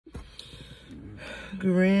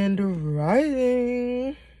Grand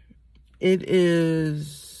Rising. It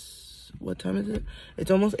is, what time is it?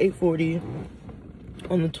 It's almost 8:40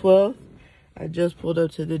 on the 12th. I just pulled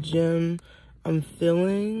up to the gym. I'm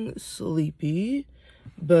feeling sleepy,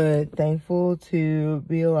 but thankful to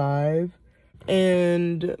be alive.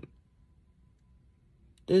 And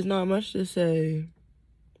there's not much to say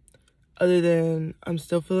other than I'm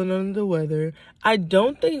still feeling under the weather. I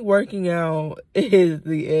don't think working out is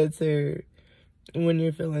the answer when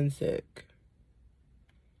you're feeling sick.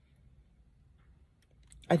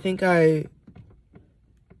 I think I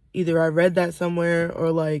read that somewhere,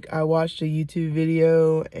 or like I watched a YouTube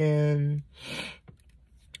video and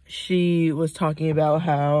she was talking about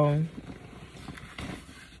how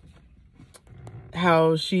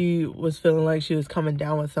she was feeling like she was coming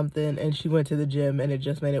down with something and she went to the gym and it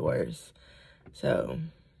just made it worse. So,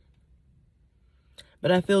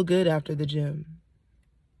 but I feel good after the gym.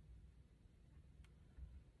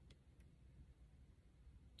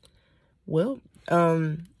 Well,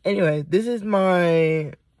 anyway, this is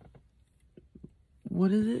my,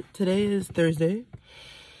 what is it? Today is Thursday.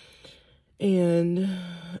 And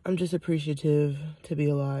I'm just appreciative to be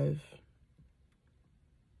alive.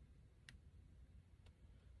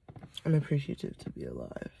 I'm appreciative to be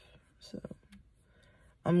alive. So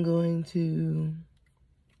I'm going to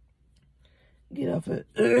get off it.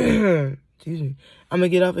 Excuse me. I'm going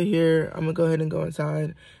to get off of here. I'm going to go ahead and go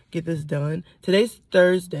inside, get this done. Today's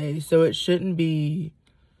Thursday, so it shouldn't be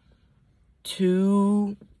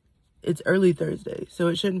too, it's early Thursday, so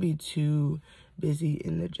it shouldn't be too busy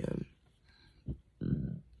in the gym.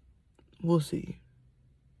 We'll see.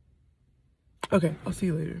 Okay, I'll see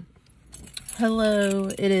you later. Hello,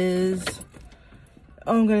 it is,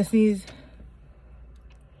 oh, I'm gonna sneeze.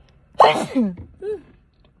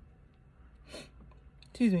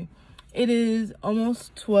 Excuse me. It is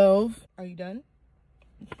almost 12. Are you done?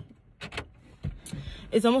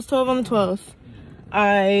 It's almost 12 on the 12th.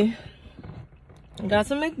 I got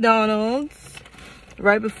some McDonald's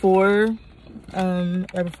right before I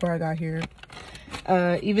got here.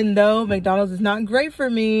 Even though McDonald's is not great for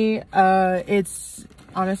me, it's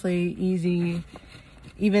honestly easy.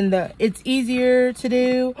 Even though it's easier to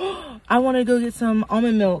do. I want to go get some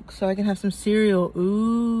almond milk so I can have some cereal.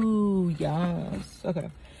 Ooh, yes.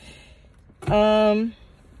 Okay.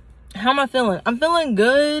 How am I feeling? I'm feeling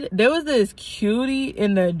good. There was this cutie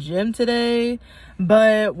in the gym today,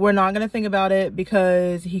 but we're not gonna think about it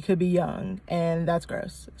because he could be young and that's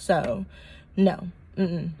gross. So no.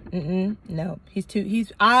 No.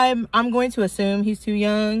 I'm going to assume he's too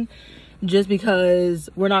young, just because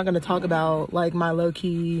we're not going to talk about like my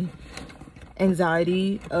low-key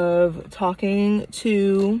anxiety of talking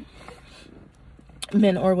to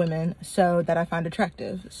men or women so that I find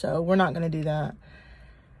attractive. So we're not going to do that.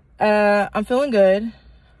 I'm feeling good.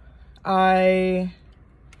 I'll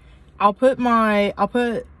put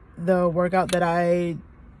the workout that I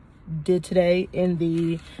did today in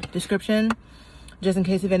the description, just in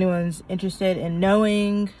case if anyone's interested in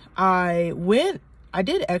knowing. I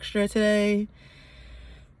did extra today,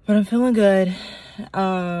 but I'm feeling good.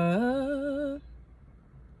 I'm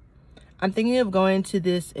thinking of going to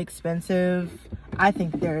this expensive, I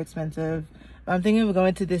think they're expensive, but I'm thinking of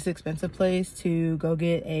going to this expensive place to go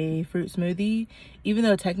get a fruit smoothie, even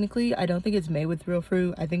though technically I don't think it's made with real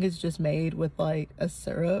fruit. I think it's just made with like a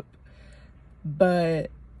syrup,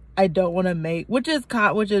 but I don't want to make, which is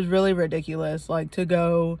really ridiculous, like to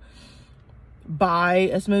go buy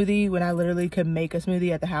a smoothie when I literally could make a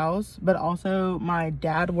smoothie at the house. But also my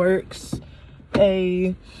dad works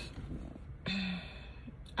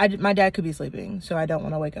my dad could be sleeping, so I don't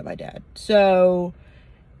want to wake up my dad. So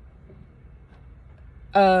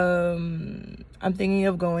I'm thinking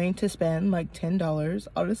of going to spend like $10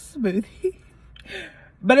 on a smoothie.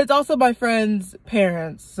 But it's also my friend's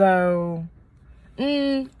parents, so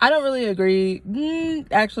I don't really agree.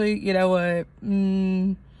 Actually, you know what?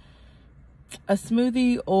 A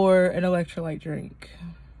smoothie or an electrolyte drink.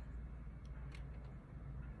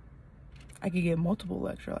 I could get multiple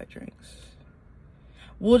electrolyte drinks.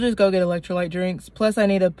 We'll just go get electrolyte drinks. Plus, I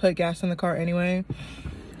need to put gas in the car anyway.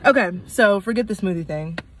 Okay, so forget the smoothie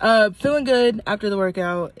thing. Feeling good after the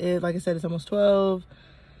workout. Like I said, it's almost 12.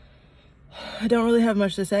 I don't really have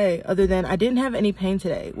much to say other than I didn't have any pain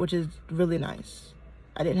today, which is really nice.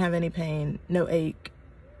 I didn't have any pain, no ache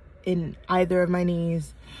in either of my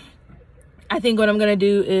knees. I think what I'm gonna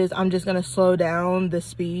do is I'm just gonna slow down the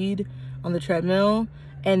speed on the treadmill,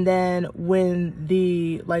 and then when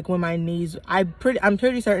my knees, I'm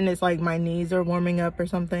pretty certain it's like my knees are warming up or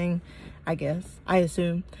something, I guess, I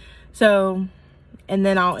assume. So and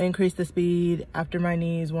then I'll increase the speed after my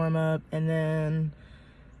knees warm up, and then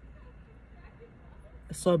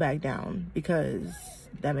slow back down because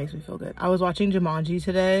that makes me feel good. I was watching Jumanji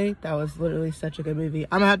today. That was literally such a good movie.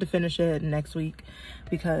 I'm gonna have to finish it next week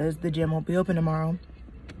because the gym won't be open tomorrow.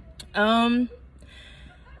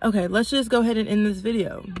 Okay, let's just go ahead and end this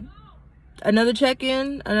video. Another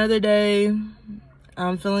check-in, another day.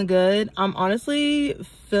 I'm feeling good. I'm honestly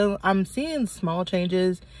I'm seeing small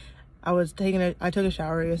changes. I took a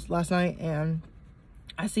shower last night, and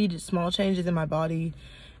I see just small changes in my body,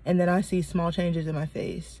 and then I see small changes in my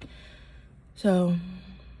face. So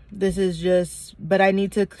this is just, but I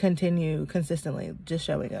need to continue consistently just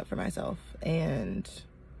showing up for myself and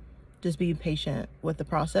just be patient with the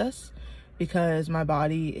process, because my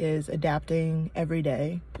body is adapting every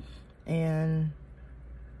day. And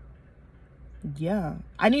yeah,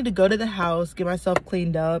 I need to go to the house, get myself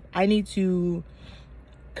cleaned up. I need to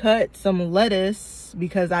cut some lettuce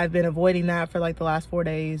because I've been avoiding that for like the last 4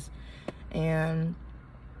 days, and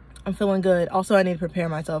I'm feeling good. Also, I need to prepare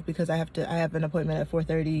myself because I have an appointment at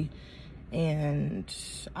 4:30, and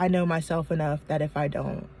I know myself enough that if I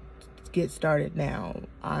don't get started now,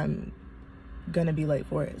 I'm gonna be late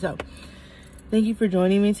for it. So thank you for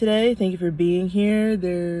joining me today. Thank you for being here.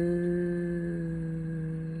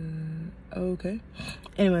 Okay.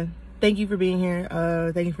 Anyway, thank you for being here.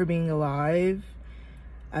 Thank you for being alive.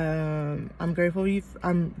 I'm grateful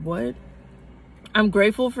I'm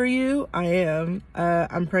grateful for you. I am.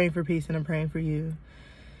 I'm praying for peace, and I'm praying for you.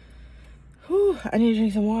 Whew, I need to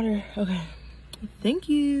drink some water. Okay. Thank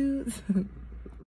you.